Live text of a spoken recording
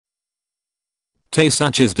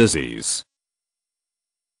Tay-Sachs disease.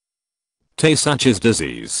 Tay-Sachs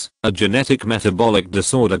disease, a genetic metabolic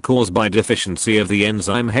disorder caused by deficiency of the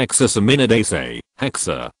enzyme hexosaminidase,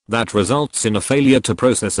 hex-A, that results in a failure to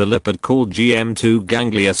process a lipid called GM2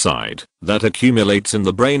 ganglioside that accumulates in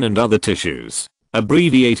the brain and other tissues.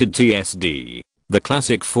 Abbreviated TSD. The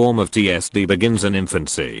classic form of TSD begins in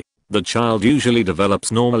infancy. The child usually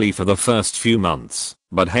develops normally for the first few months,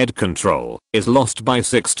 but head control is lost by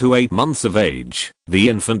 6 to 8 months of age. The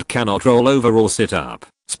infant cannot roll over or sit up.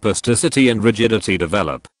 Spasticity and rigidity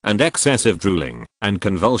develop, and excessive drooling and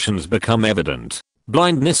convulsions become evident.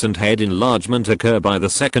 Blindness and head enlargement occur by the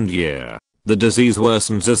second year. The disease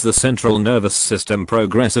worsens as the central nervous system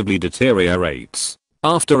progressively deteriorates.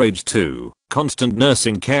 After age 2, constant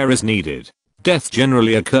nursing care is needed. Death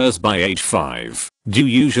generally occurs by age 5, due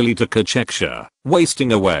usually to cachexia,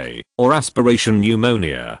 wasting away, or aspiration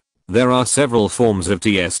pneumonia. There are several forms of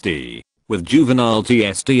TSD. With juvenile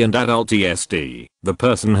TSD and adult TSD, the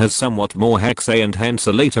person has somewhat more hex-A and hence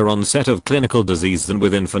a later onset of clinical disease than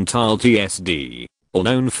with infantile TSD. All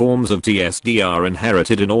known forms of TSD are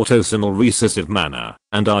inherited in autosomal recessive manner,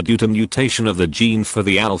 and are due to mutation of the gene for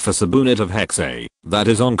the alpha subunit of hex-A, that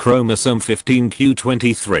is on chromosome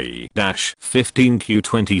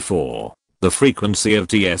 15q23-15q24. The frequency of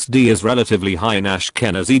TSD is relatively high in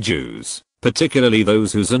Ashkenazi Jews, particularly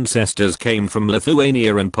those whose ancestors came from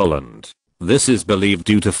Lithuania and Poland. This is believed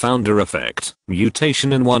due to founder effect,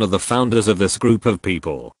 mutation in one of the founders of this group of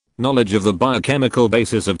people. Knowledge of the biochemical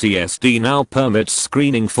basis of TSD now permits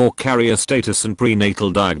screening for carrier status and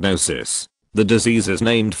prenatal diagnosis. The disease is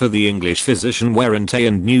named for the English physician Warren Tay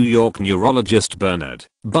and New York neurologist Bernard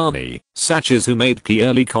Barney Sachs, who made key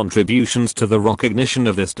early contributions to the recognition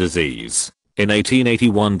of this disease. In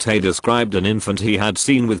 1881, Tay described an infant he had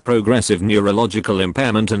seen with progressive neurological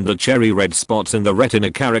impairment and the cherry red spots in the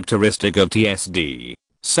retina characteristic of TSD.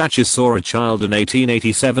 Sachs saw a child in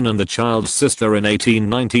 1887 and the child's sister in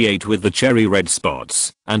 1898 with the cherry red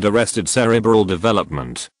spots and arrested cerebral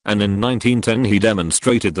development, and in 1910 he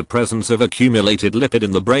demonstrated the presence of accumulated lipid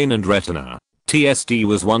in the brain and retina. TSD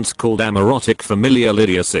was once called amaurotic familial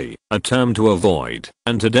idiocy, a term to avoid,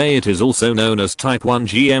 and today it is also known as type 1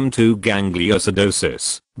 GM2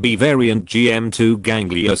 gangliosidosis, B variant GM2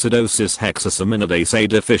 gangliosidosis hexosaminidase A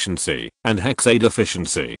deficiency, and hex-A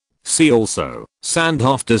deficiency. See also,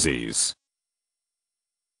 Sandhoff disease.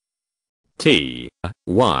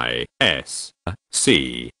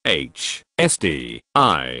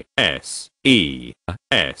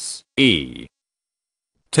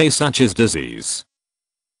 Tay-Sachs disease.